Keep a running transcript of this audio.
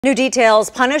New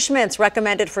details, punishments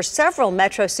recommended for several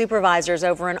Metro supervisors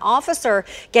over an officer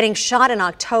getting shot in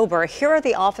October. Here are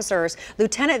the officers: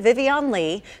 Lieutenant Vivian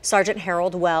Lee, Sergeant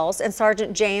Harold Wells, and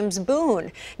Sergeant James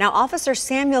Boone. Now, Officer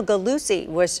Samuel Galusi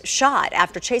was shot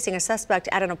after chasing a suspect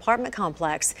at an apartment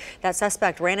complex. That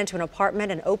suspect ran into an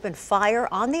apartment and opened fire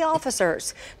on the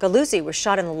officers. Galusi was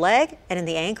shot in the leg and in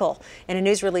the ankle. In a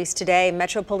news release today,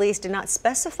 Metro Police did not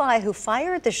specify who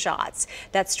fired the shots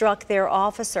that struck their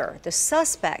officer. The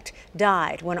suspect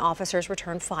died when officers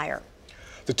returned fire.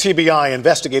 The TBI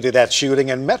investigated that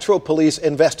shooting, and Metro Police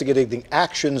investigated the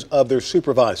actions of their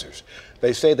supervisors.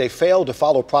 They say they failed to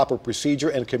follow proper procedure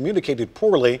and communicated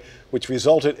poorly, which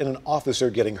resulted in an officer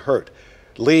getting hurt.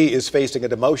 Lee is facing a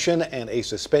demotion and a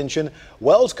suspension.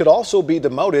 Wells could also be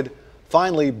demoted.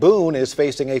 Finally, Boone is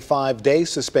facing a 5-day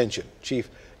suspension. Chief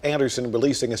Anderson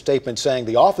releasing a statement saying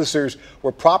the officers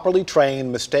were properly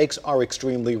trained. Mistakes are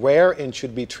extremely rare and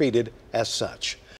should be treated as such.